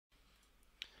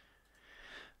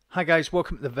Hi guys,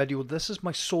 welcome to the video. This is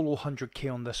my solo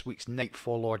 100k on this week's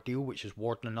Nightfall ordeal, which is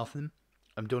Warden and nothing.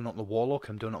 I'm doing it on the Warlock,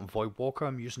 I'm doing it on Voidwalker,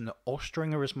 I'm using the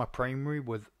Ostringer as my primary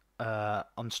with the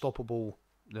Unstoppable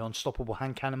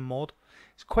hand cannon mod.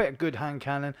 It's quite a good hand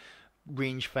cannon,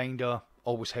 rangefinder,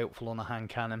 always helpful on a hand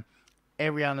cannon.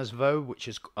 Ariana's Vow, which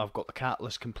is I've got the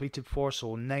catalyst completed for,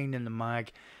 so 9 in the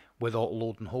mag with auto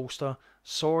load and holster.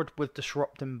 Sword with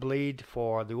Disrupting Blade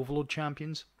for the Overload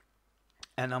champions.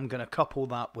 And I'm going to couple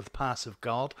that with Passive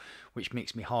Guard, which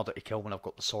makes me harder to kill when I've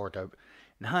got the sword out.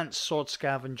 Enhanced Sword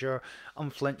Scavenger,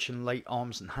 Unflinching Light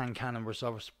Arms and Hand Cannon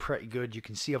Reserves, pretty good. You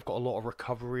can see I've got a lot of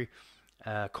recovery.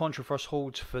 Contraverse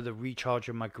holds for the recharge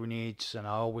of my grenades, and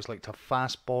I always like to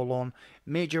fastball on.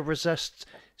 Major Resists,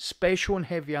 Special and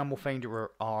Heavy Ammo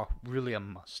Finder are really a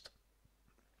must.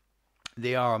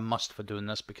 They are a must for doing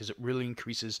this because it really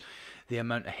increases the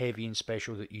amount of heavy and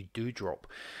special that you do drop.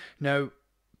 Now,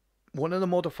 one of the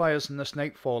modifiers in this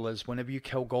Nightfall is whenever you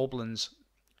kill goblins,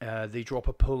 they drop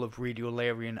a pool of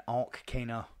Radiolarian arc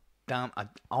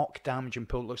arc damaging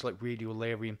pool. It looks like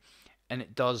Radiolarian, and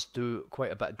it does do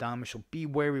quite a bit of damage. So be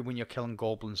wary when you're killing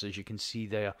goblins, as you can see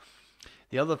there.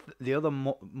 The other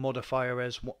modifier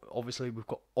is obviously we've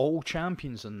got all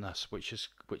champions in this, which is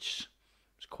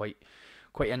quite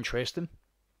interesting.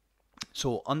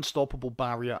 So Unstoppable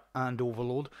Barrier and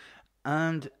Overload.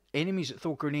 And enemies that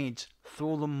throw grenades,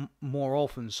 throw them more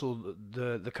often, so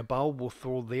the Cabal will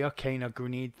throw their kind of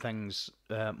grenade things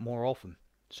more often.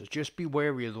 So just be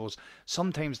wary of those.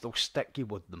 Sometimes they'll stick you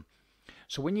with them.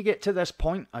 So when you get to this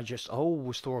point, I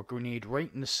always throw a grenade right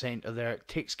in the centre there. It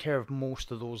takes care of most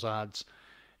of those ads.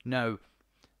 Now,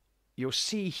 you'll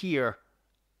see here,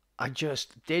 I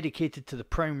just dedicated to the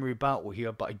primary battle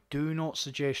here, but I do not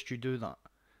suggest you do that.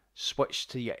 Switch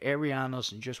to your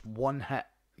Arianas and just one hit,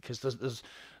 because there's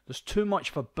too much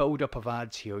of a build up of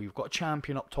ads here. You've got a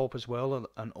champion up top as well,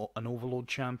 an Overload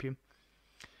champion.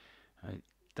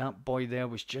 That boy there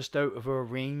was just out of our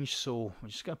range, so we're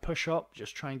just going to push up,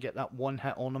 just try and get that one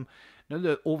hit on him. Now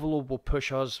the Overload will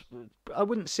push us. I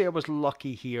wouldn't say I was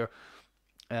lucky here.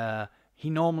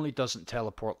 He normally doesn't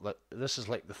teleport. This is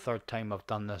like the third time I've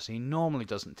done this. He normally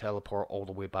doesn't teleport all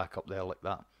the way back up there like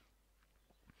that.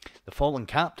 The Fallen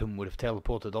Captain would have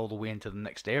teleported all the way into the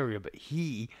next area, but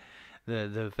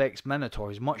the Vex Minotaur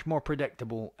is much more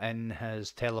predictable in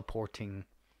his teleporting.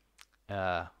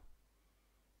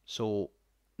 So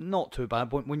not too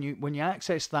bad. But when you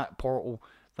access that portal,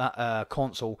 that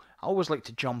console, I always like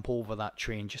to jump over that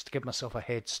train just to give myself a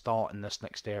head start in this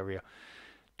next area.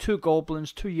 2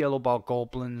 goblins, 2 yellow bar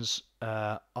goblins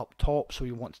up top, so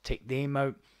you want to take them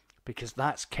out because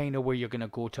that's kind of where you're going to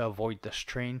go to avoid this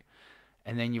train.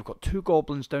 And then you've got 2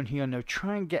 goblins down here. Now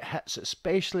try and get hits,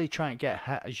 especially try and get a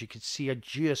hit. As you can see, I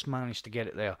just managed to get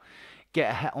it there.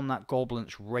 Get a hit on that goblin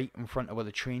that's right in front of where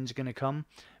the train's going to come.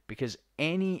 Because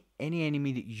any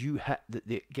enemy that you hit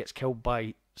that gets killed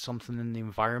by something in the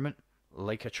environment,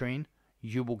 like a train,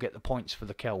 you will get the points for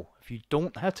the kill. If you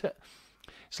don't hit it,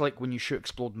 it's like when you shoot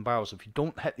exploding barrels. If you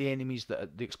don't hit the enemies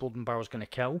that the exploding barrel is going to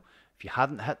kill, if you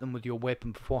hadn't hit them with your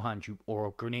weapon beforehand or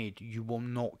a grenade, you will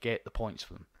not get the points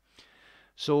for them.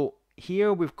 So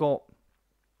here we've got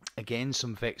again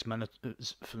some Vex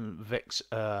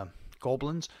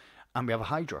goblins, and we have a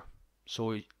Hydra.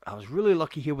 So I was really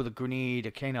lucky here with a grenade.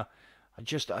 I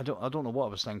don't know what I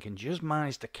was thinking. Just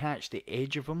managed to catch the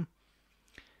edge of him,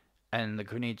 and the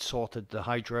grenade sorted the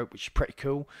Hydra out, which is pretty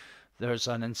cool. There's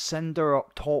an Incender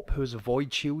up top who's a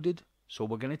void shielded. So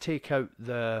we're going to take out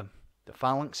the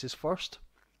phalanxes first,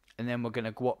 and then we're going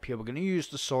to go up here. We're going to use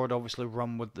the sword, obviously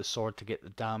run with the sword to get the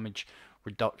damage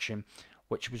reduction,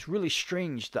 which was really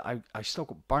strange that I still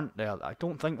got burnt there. I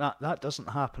don't think that doesn't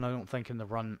happen, I don't think, in the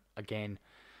run again.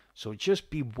 So just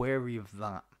be wary of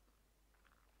that.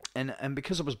 And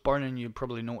because I was burning, you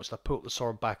probably noticed I put the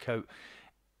sword back out.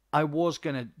 I was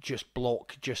going to just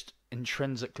block just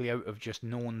intrinsically out of just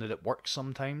knowing that it works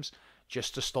sometimes,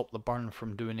 just to stop the burn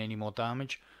from doing any more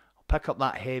damage. I'll pick up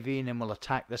that heavy and then we'll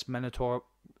attack this Minotaur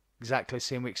exactly the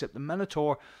same way, except the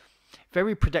Minotaur,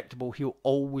 very predictable. He'll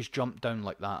always jump down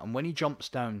like that, and when he jumps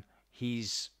down,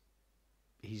 he's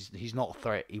not a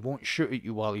threat. He won't shoot at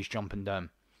you while he's jumping down.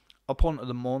 Up onto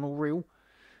the monorail,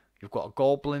 you've got a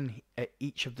goblin at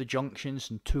each of the junctions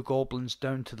and 2 goblins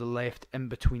down to the left in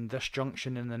between this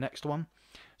junction and the next one.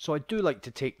 So I do like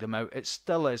to take them out. It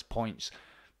still is points.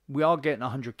 We are getting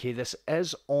 100k. This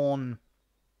is on,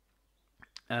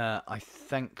 I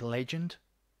think, Legend,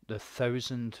 the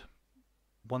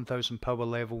 1000 power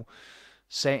level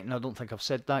setting. I don't think I've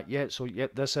said that yet. So yeah,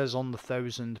 this is on the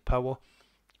 1000 power.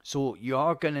 So you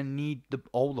are going to need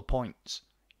all the points,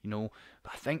 you know.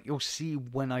 But I think you'll see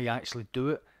when I actually do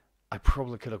it, I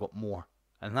probably could have got more.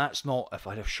 And that's not if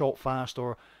I'd have shot fast,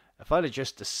 or if I'd have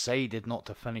just decided not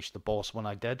to finish the boss when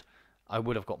I did, I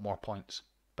would have got more points.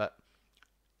 But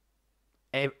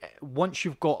once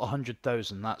you've got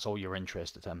 100,000, that's all you're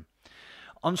interested in.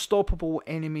 Unstoppable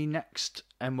enemy next,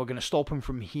 and we're going to stop him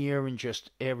from here and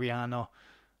just Ariana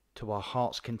to our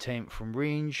heart's content from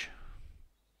range.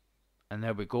 And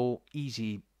there we go,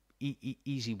 easy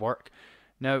work.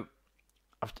 Now,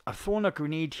 I've thrown a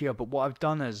grenade here, but what I've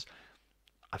done is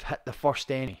I've hit the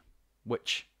first enemy,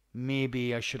 which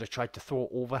maybe I should have tried to throw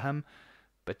over him,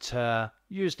 but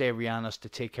used Ariana's to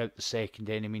take out the second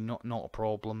enemy, not a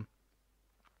problem.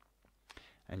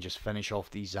 And just finish off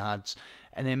these ads,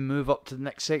 and then move up to the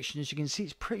next section. As you can see,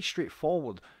 it's pretty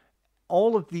straightforward.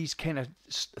 All of these kind of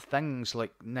things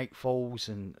like Nightfalls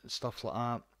and stuff like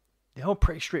that, they're all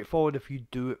pretty straightforward if you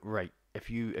do it right, if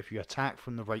you attack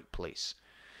from the right place.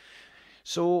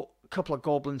 So a couple of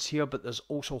goblins here, but there's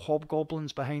also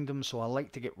hobgoblins behind them, so I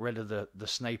like to get rid of the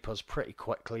snipers pretty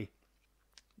quickly,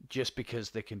 just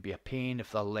because they can be a pain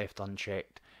if they're left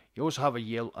unchecked. You also have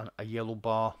a yellow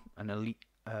bar, an elite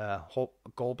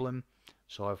goblin,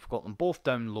 so I've got them both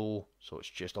down low, so it's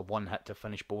just a one hit to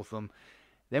finish both of them.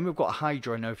 Then we've got a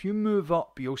Hydra. Now if you move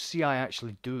up, you'll see I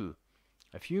actually do.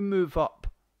 If you move up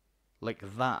like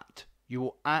that,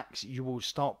 you will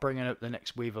start bringing out the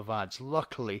next wave of ads.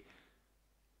 Luckily,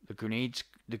 the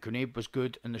grenade was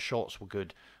good and the shots were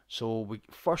good. So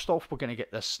first off, we're going to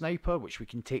get this sniper, which we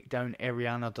can take down.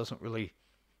 Ariana doesn't really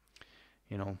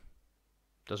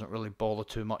bother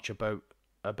too much about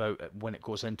it when it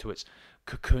goes into its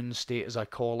cocoon state, as I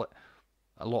call it.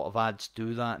 A lot of ads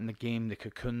do that in the game. They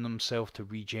cocoon themselves to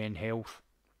regen health.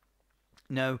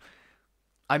 Now,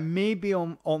 I may be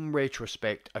on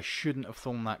retrospect, I shouldn't have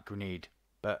thrown that grenade.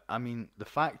 But, I mean, the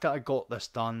fact that I got this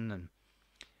done,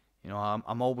 and,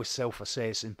 I'm always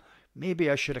self-assessing. Maybe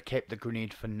I should have kept the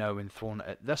grenade for now and thrown it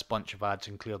at this bunch of ads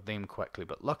and cleared them quickly.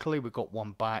 But luckily, we got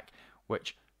one back,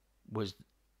 which was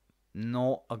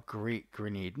not a great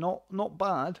grenade. Not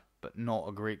bad, but not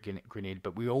a great grenade.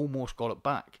 But we almost got it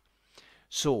back.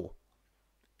 So,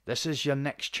 this is your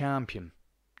next champion.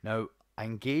 Now, I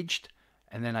engaged,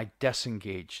 and then I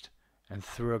disengaged and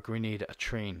threw a grenade at a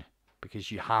train, because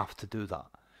you have to do that.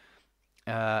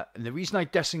 And the reason I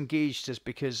disengaged is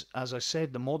because, as I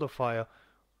said, the modifier,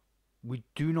 we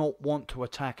do not want to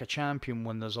attack a champion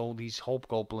when there's all these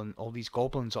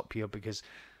goblins up here, because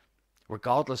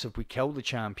regardless if we kill the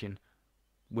champion,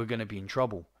 we're going to be in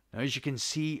trouble. Now, as you can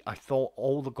see, I thought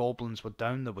all the goblins were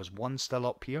down. There was one still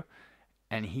up here,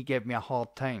 and he gave me a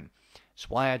hard time. That's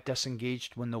why I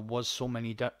disengaged when there was so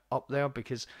many up there,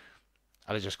 because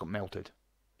I just got melted.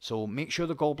 So make sure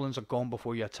the goblins are gone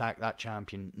before you attack that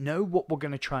champion. Now what we're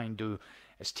going to try and do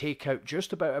is take out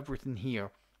just about everything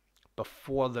here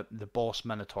before the boss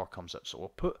Minotaur comes up. So we'll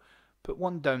put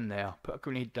one down there, put a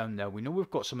grenade down there. We know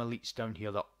we've got some elites down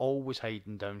here that are always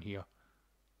hiding down here.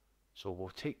 So we'll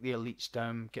take the elites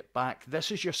down, get back.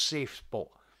 This is your safe spot.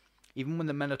 Even when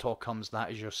the Minotaur comes,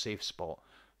 that is your safe spot.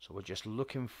 So we're just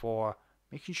looking for,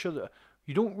 making sure that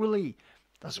you don't really,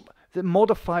 the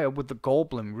modifier with the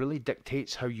goblin really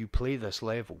dictates how you play this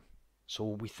level. So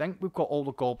we think we've got all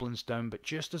the goblins down, but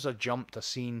just as I jumped, I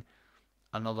seen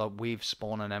another wave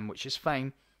spawning in, which is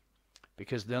fine,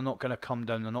 because they're not going to come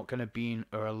down, they're not going to be in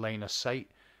our line of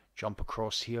sight. Jump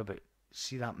across here, but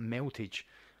see that meltage?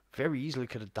 Very easily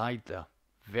could have died there,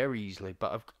 very easily.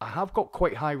 But I have got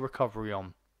quite high recovery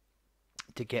on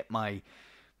to get my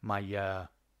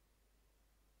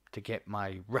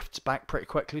rifts back pretty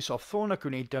quickly. So I've thrown a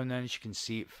grenade down there, as you can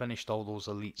see, it finished all those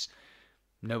elites.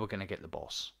 Now we're going to get the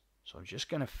boss. So I'm just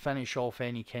going to finish off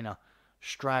any kind of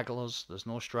stragglers. There's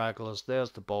no stragglers.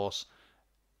 There's the boss.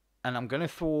 And I'm going to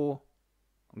throw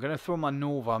my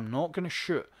Nova. I'm not going to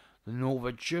shoot. The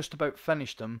Nova just about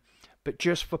finished them. But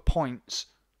just for points,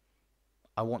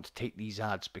 I want to take these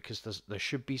ads, because there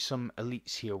should be some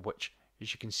elites here, which,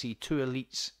 as you can see, 2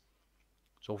 elites.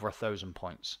 It's over 1,000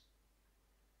 points.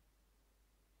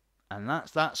 And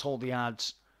that's all the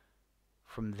ads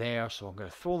from there. So I'm going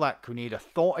to throw that grenade. I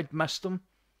thought I'd missed him,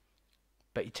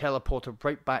 but he teleported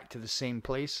right back to the same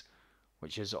place,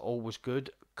 which is always good.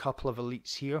 A couple of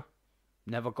elites here.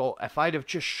 Never got... If I'd have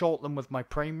just shot them with my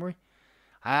primary,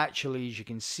 I actually, as you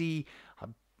can see, I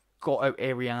got out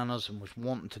Ariana's and was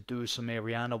wanting to do some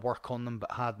Ariana work on them,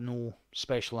 but had no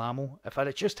special ammo. If I'd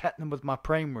have just hit them with my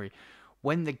primary,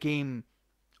 when the game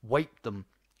wiped them,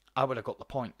 I would have got the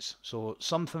points. So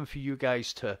something for you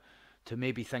guys to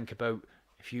maybe think about.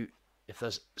 If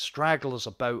there's stragglers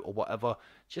about or whatever,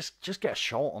 just get a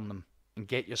shot on them and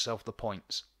get yourself the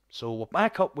points. So we're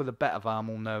back up with a bit of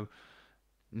ammo now.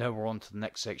 Now we're on to the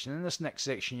next section. In this next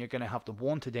section, you're going to have the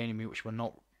wanted enemy, which we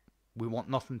want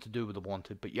nothing to do with the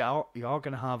wanted, but you are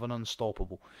going to have an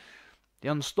unstoppable. The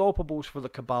unstoppables for the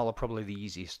Cabal are probably the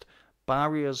easiest.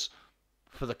 Barriers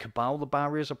for the Cabal, the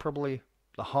barriers are probably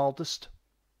the hardest.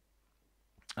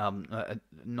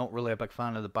 Not really a big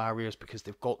fan of the barriers because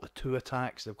they've got the 2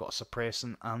 attacks, they've got a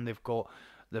suppressant, and they've got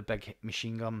the big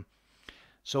machine gun.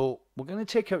 So we're going to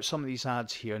take out some of these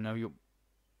ads here. Now,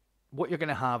 what you're going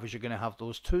to have is you're going to have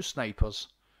those 2 snipers,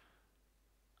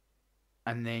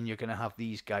 and then you're going to have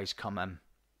these guys come in.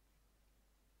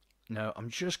 Now,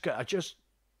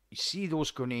 you see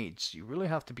those grenades. You really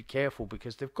have to be careful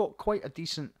because they've got quite a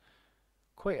decent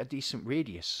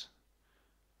radius.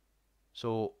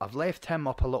 So I've left him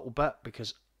up a little bit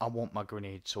because I want my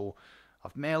grenade. So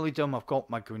I've meleeed him, I've got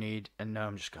my grenade, and now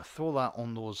I'm just going to throw that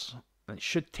on those. And it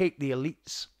should take the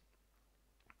elites.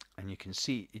 And you can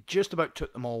see it just about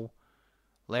took them all.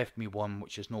 Left me 1,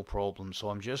 which is no problem. So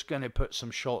I'm just going to put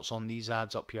some shots on these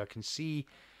ads up here. I can see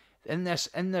in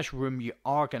this room you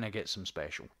are going to get some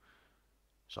special.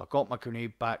 So I got my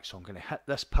grenade back, so I'm going to hit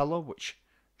this pillar, which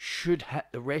should hit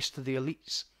the rest of the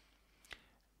elites.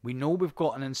 We know we've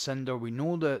got an Incendiar, we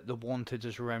know that the wanted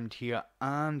is around here,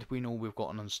 and we know we've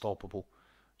got an unstoppable.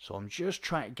 So I'm just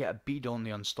trying to get a bead on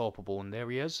the unstoppable, and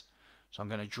there he is. So I'm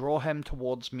going to draw him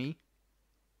towards me,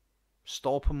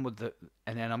 stop him with the,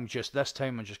 and then this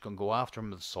time I'm just going to go after him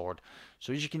with the sword.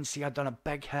 So as you can see, I've done a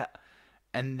big hit,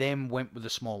 and then went with the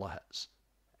smaller hits.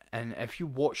 And if you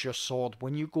watch your sword,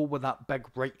 when you go with that big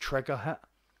right trigger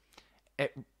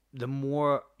hit, the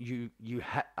more you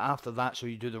hit after that, so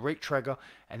you do the right trigger,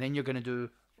 and then you're going to do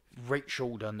right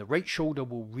shoulder, and the right shoulder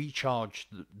will recharge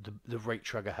the right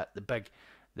trigger hit, the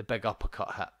big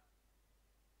uppercut hit.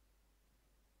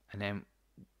 And then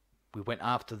we went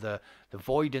after the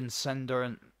Void Incendiar,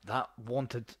 and that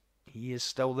wanted, he is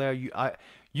still there.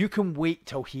 You can wait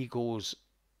till he goes.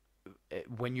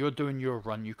 When you're doing your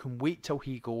run, you can wait till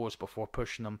he goes before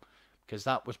pushing him, because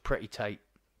that was pretty tight.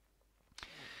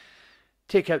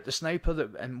 Take out the sniper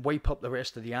and wipe up the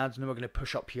rest of the ads. Now we're going to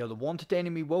push up here. The wanted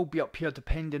enemy will be up here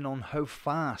depending on how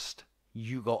fast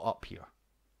you got up here.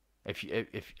 If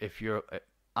you're,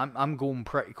 I'm going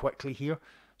pretty quickly here,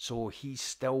 so he's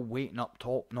still waiting up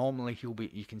top. Normally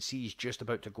you can see he's just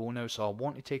about to go now. So I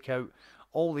want to take out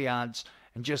all the ads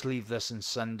and just leave this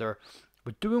Incendiar.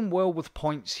 We're doing well with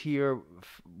points here.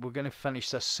 We're going to finish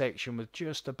this section with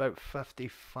just about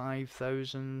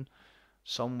 55,000,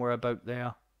 somewhere about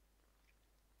there.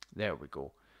 There we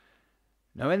go.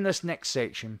 Now in this next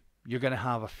section, you're going to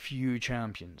have a few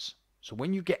champions. So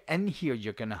when you get in here,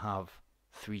 you're going to have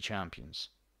 3 champions.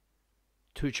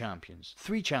 2 champions.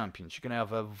 3 champions. You're going to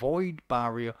have a Void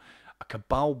barrier, a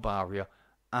Cabal barrier,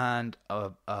 and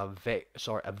a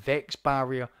Vex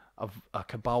barrier, a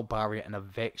Cabal barrier, and a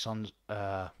Vex on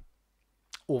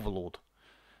Overload.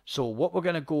 So what we're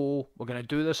going to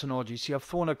do this in order. You see I've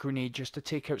thrown a grenade just to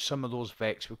take out some of those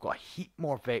Vex. We've got a heap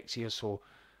more Vex here, so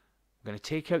I'm going to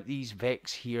take out these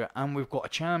Vex here, and we've got a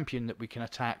champion that we can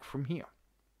attack from here.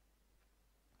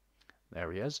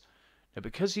 There he is. Now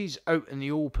because he's out in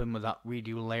the open with that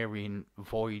Radiolarian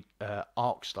Void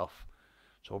arc stuff,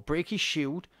 so I'll break his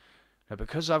shield. Now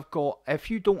because I've got, if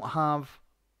you don't have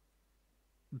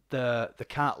the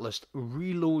catalyst,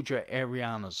 reload your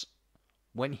Arianas.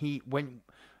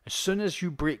 As soon as you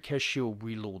break his shield,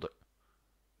 reload it,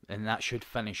 and that should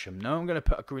finish him. Now I'm going to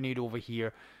put a grenade over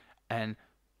here, and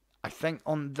I think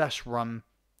on this run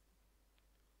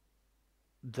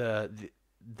the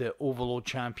Overload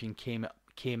champion came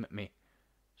at me,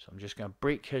 so I'm just going to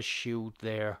break his shield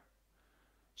there.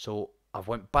 So I've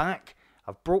went back,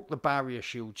 I've broke the barrier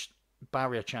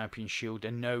champion shield,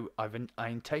 and now I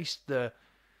enticed the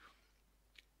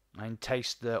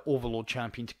Overload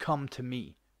champion to come to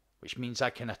me, which means I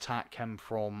can attack him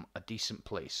from a decent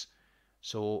place.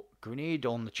 So grenade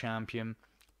on the champion,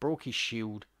 broke his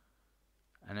shield,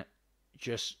 and it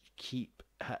just keep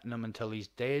hitting him until he's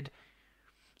dead.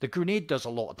 The grenade does a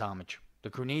lot of damage.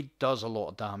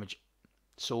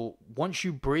 So once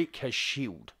you break his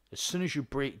shield, as soon as you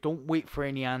break, don't wait for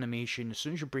any animation. As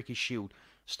soon as you break his shield,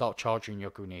 start charging your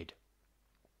grenade.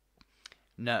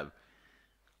 Now,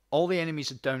 all the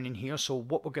enemies are down in here, so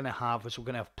what we're going to have is we're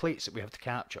going to have plates that we have to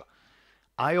capture.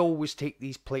 I always take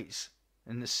these plates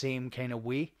in the same kind of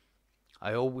way.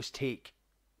 I always try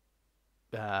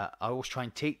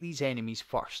and take these enemies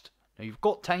first. Now you've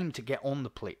got time to get on the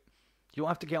plate. You don't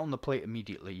have to get on the plate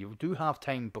immediately. You do have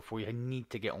time before you need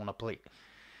to get on a plate.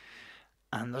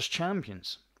 And there's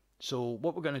champions. So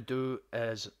what we're going to do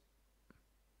is,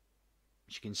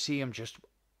 as you can see, I'm just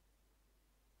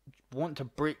want to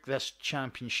break this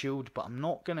champion shield, but I'm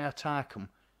not going to attack him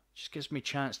Just gives me a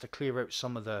chance to clear out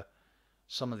some of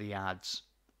the ads.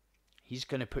 He's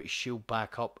going to put his shield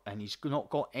back up, and he's not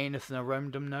got anything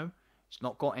around him now. He's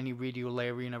not got any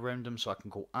radiolarian around him, so I can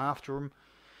go after him.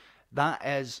 That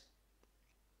is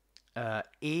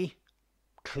A,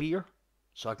 clear.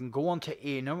 So I can go on to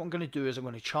A. Now what I'm going to do is I'm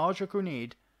going to charge a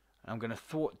grenade, and I'm going to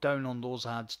throw it down on those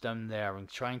ads down there and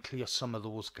try and clear some of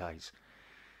those guys.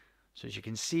 So as you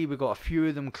can see, we've got a few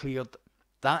of them cleared.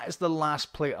 That is the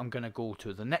last plate I'm going to go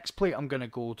to. The next plate I'm going to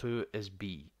go to is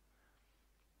B.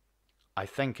 I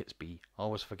think it's B. I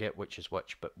always forget which is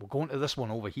which, but we're going to this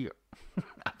one over here.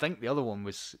 I think the other one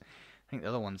was, the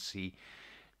other one's C.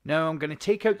 Now I'm going to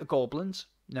take out the goblins.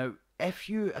 Now, if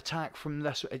you attack from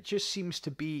this, it just seems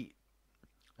to be,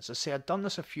 as I say, I've done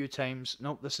this a few times.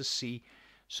 Nope, this is C.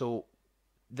 So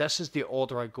this is the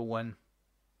order I go in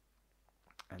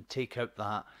and take out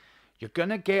that. You're going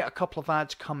to get a couple of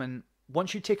ads coming.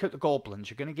 Once you take out the goblins,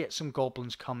 you're going to get some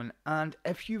goblins coming. And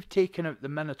if you've taken out the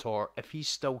Minotaur, if he's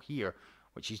still here,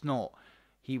 which he's not,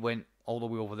 he went all the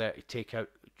way over there to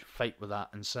fight with that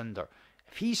and Cinder.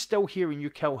 If he's still here and you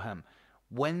kill him,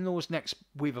 when those next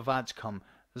wave of ads come,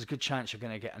 there's a good chance you're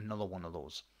going to get another one of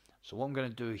those. So what I'm going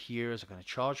to do here is I'm going to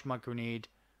charge my grenade,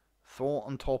 throw it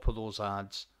on top of those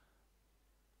ads,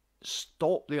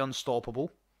 stop the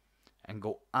unstoppable, and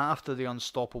go after the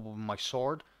unstoppable with my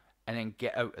sword, and then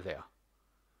get out of there.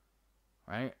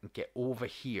 Right? And get over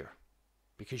here.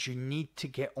 Because you need to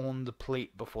get on the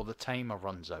plate before the timer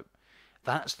runs out.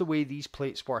 That's the way these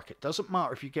plates work. It doesn't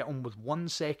matter if you get on with 1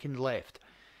 second left.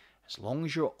 As long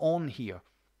as you're on here,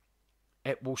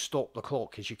 it will stop the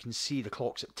clock. As you can see, the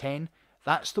clock's at 10.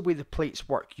 That's the way the plates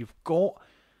work. You've got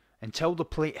until the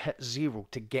plate hits 0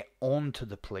 to get onto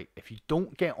the plate. If you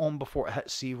don't get on before it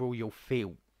hits 0, you'll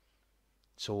fail.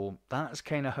 So that's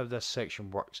kind of how this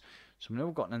section works. So now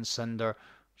we've got an Incinder.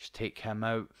 Just take him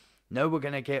out. Now we're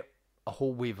going to get a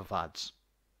whole wave of ads.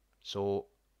 So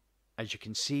as you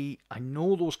can see, I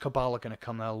know those Cabal are going to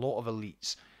come. There are a lot of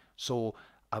elites. So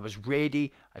I was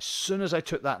ready. As soon as I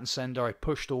took that Incinder, I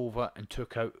pushed over and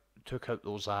took out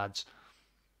those ads.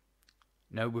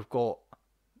 Now we've got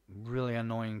really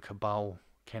annoying Cabal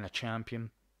kind of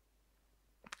champion.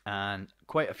 And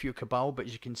quite a few Cabal, but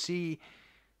as you can see,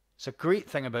 it's a great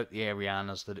thing about the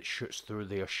Arianas that it shoots through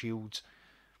their shields.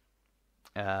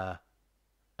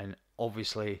 And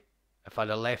obviously, if I'd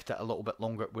have left it a little bit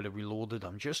longer, it would have reloaded.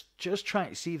 I'm just trying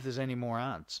to see if there's any more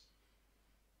ads.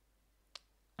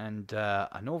 And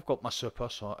I know I've got my super,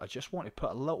 so I just want to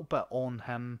put a little bit on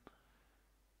him.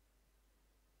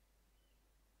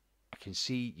 I can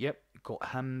see, yep, got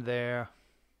him there.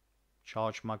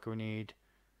 Charge my grenade.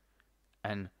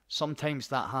 And sometimes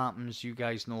that happens, you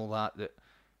guys know that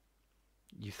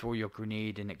you throw your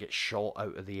grenade and it gets shot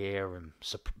out of the air and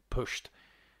pushed.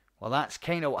 Well, that's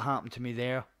kind of what happened to me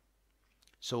there.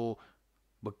 So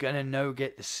we're going to now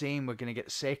get the same. We're going to get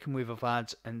the second wave of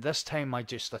ads. And this time I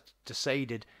just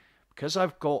decided, because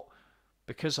I've got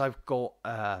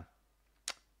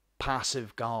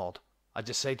passive guard, I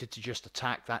decided to just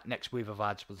attack that next wave of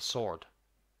ads with a sword.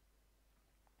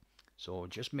 So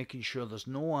just making sure there's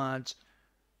no ads.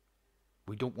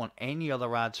 We don't want any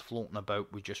other ads floating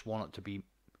about. We just want it to be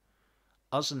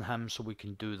us and him, so we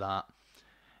can do that.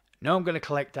 Now I'm going to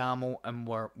collect ammo, and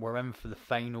we're in for the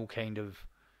final encounter,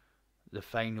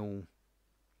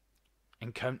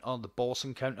 the boss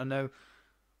encounter now.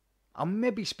 I'll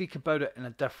maybe speak about it in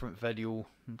a different video.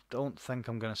 Don't think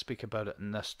I'm going to speak about it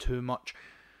in this too much.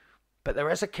 But there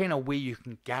is a kind of way you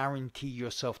can guarantee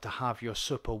yourself to have your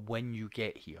super when you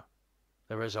get here.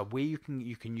 There is a way you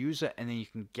can use it, and then you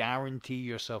can guarantee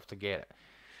yourself to get it.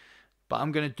 But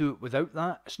I'm going to do it without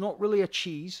that. It's not really a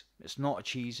cheese. It's not a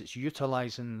cheese. It's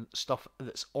utilizing stuff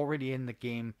that's already in the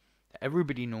game that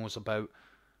everybody knows about,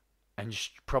 and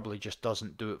probably just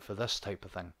doesn't do it for this type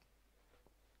of thing.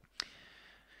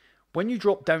 When you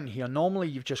drop down here, normally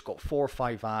you've just got 4 or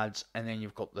 5 ads, and then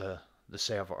you've got the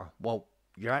servitor. Well,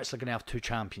 you're actually going to have 2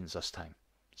 champions this time.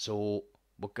 So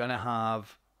we're going to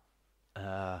have...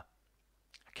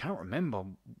 I can't remember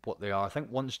what they are. I think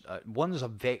one's a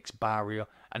Vex barrier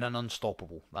and an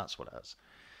unstoppable. That's what it is.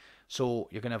 So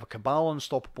you're going to have a Cabal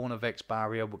unstoppable and a Vex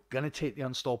barrier. We're going to take the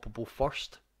unstoppable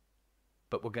first,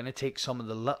 but we're going to take some of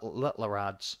the littler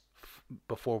ads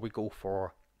before we go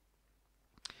for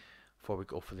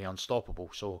the unstoppable.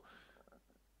 So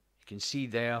you can see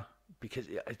there, because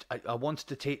I wanted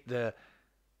to take the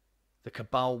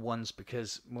Cabal ones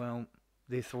because, well,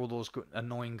 they throw those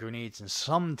annoying grenades, and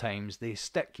sometimes they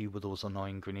stick you with those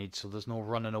annoying grenades, so there's no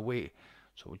running away.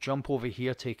 So we'll jump over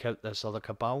here, take out this other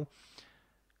Cabal.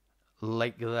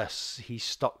 Like this, he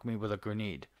stuck me with a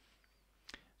grenade.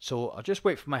 So I'll just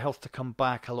wait for my health to come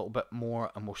back a little bit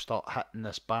more and we'll start hitting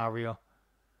this barrier.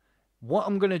 What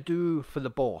I'm going to do for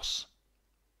the boss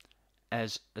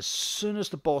is, as soon as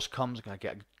the boss comes, I'm going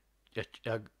to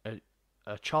get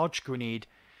a charged grenade.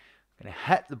 I'm going to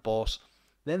hit the boss.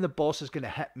 Then the boss is going to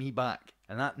hit me back.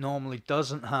 And that normally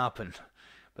doesn't happen.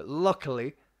 But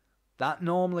luckily, that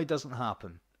normally doesn't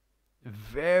happen. In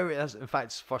fact,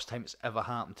 it's the first time it's ever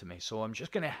happened to me. So I'm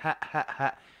just going to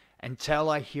hit until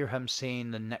I hear him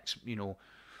saying the next,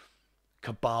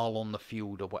 cabal on the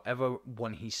field or whatever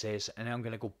one he says. And then I'm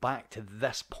going to go back to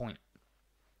this point.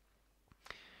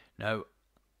 Now,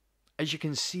 as you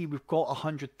can see, we've got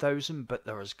 100,000, but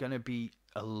there is going to be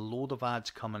a load of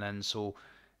ads coming in. So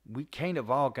we kind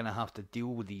of are going to have to deal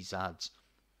with these ads.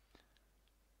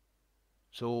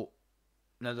 So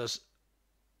now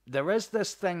there is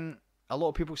this thing. A lot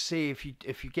of people say if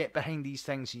you get behind these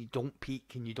things and you don't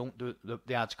peek and you don't do it,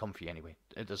 the ads come for you anyway.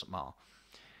 It doesn't matter.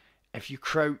 If you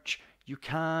crouch, you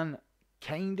can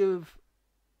kind of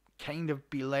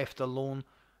be left alone.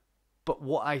 But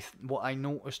what I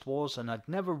noticed was, and I'd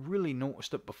never really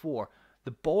noticed it before,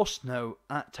 the boss now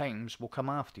at times will come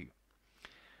after you.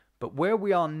 But where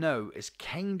we are now is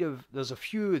there's a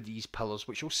few of these pillars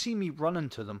which you'll see me run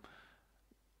into them.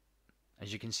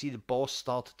 As you can see, the boss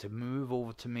started to move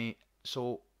over to me.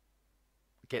 So,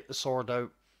 get the sword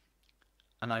out,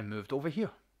 and I moved over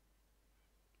here.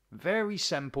 Very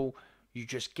simple. You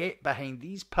just get behind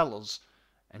these pillars,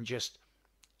 and just,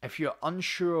 if you're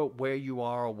unsure where you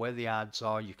are or where the ads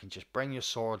are, you can just bring your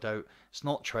sword out. It's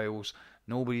not trials.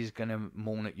 Nobody's going to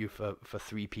moan at you for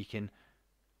 3-peeking.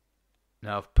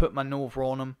 Now, I've put my Nova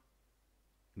on him,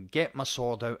 get my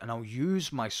sword out, and I'll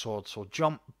use my sword. So,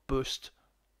 jump, boost,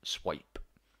 swipe.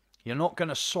 You're not going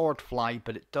to sword fly,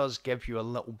 but it does give you a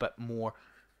little bit more.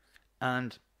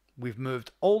 And we've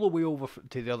moved all the way over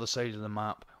to the other side of the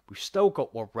map. We've still got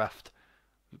our rift.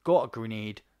 We've got a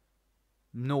grenade.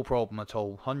 No problem at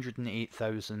all.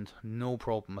 108,000. No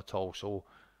problem at all. So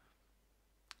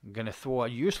I'm going to throw a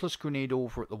useless grenade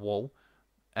over at the wall.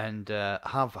 And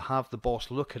have the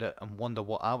boss look at it and wonder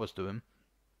what I was doing.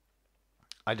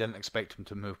 I didn't expect him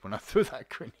to move when I threw that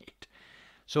grenade.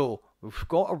 So we've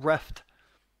got a rift.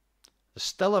 There's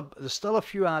still a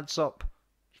few ads up.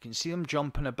 You can see them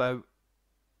jumping about.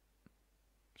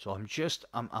 So I'm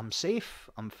safe.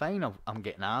 I'm fine. I'm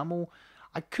getting ammo.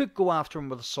 I could go after him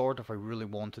with a sword if I really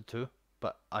wanted to,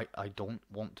 but I don't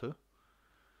want to.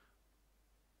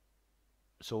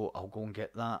 So I'll go and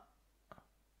get that.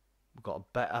 We've got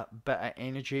a bit of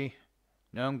energy.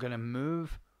 Now I'm going to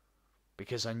move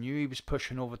because I knew he was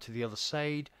pushing over to the other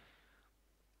side.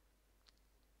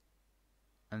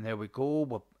 And there we go,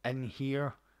 we're in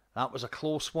here. That was a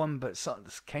close one, but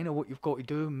it's kind of what you've got to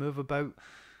do, move about.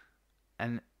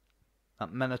 And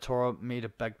that Minotaur made a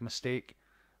big mistake.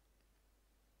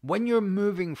 When you're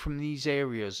moving from these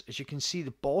areas, as you can see,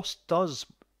 the boss does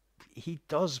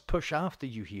push after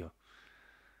you here.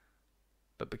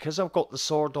 But because I've got the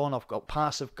sword on, I've got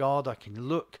passive guard, I can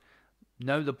look.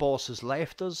 Now the boss has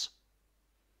left us.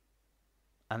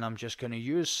 And I'm just going to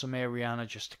use some Ariana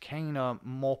just to kind of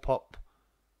mop up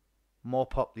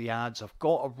the ads. I've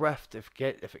got a rift. If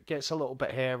it gets a little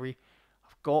bit hairy,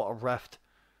 I've got a rift.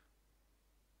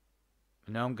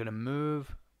 And now I'm going to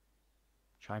move.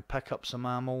 Try and pick up some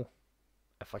ammo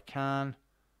if I can.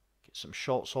 Get some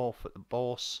shots off at the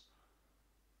boss.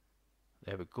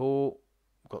 There we go.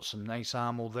 Got some nice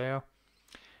ammo there.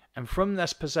 And from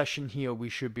this position here, we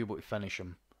should be able to finish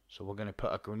him. So we're going to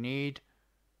put a grenade.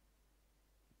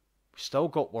 We've still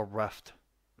got our rift.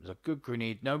 There's a good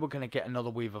grenade. Now we're going to get another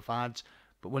wave of ads,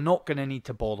 but we're not going to need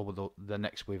to bother with the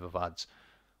next wave of ads.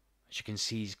 As you can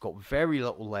see, he's got very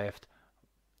little left.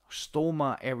 I stole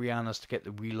my Arianas to get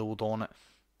the reload on it.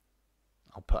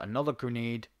 I'll put another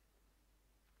grenade,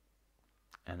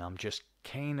 and I'm just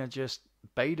kind of just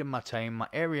biding my time. My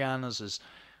Arianas is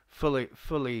fully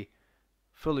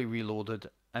reloaded,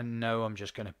 and now I'm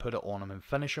just going to put it on him and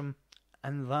finish him.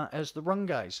 And that is the run,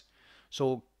 guys.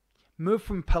 So move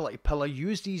from pillar to pillar.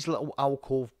 Use these little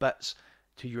alcove bits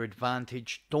to your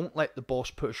advantage. Don't let the boss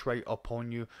push right up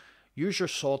on you. Use your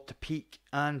sword to peek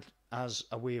and as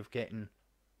a way of getting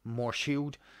more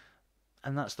shield.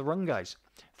 And that's the run, guys.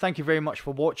 Thank you very much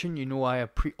for watching. You know I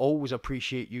always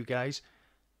appreciate you guys.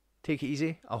 Take it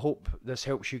easy. I hope this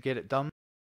helps you get it done.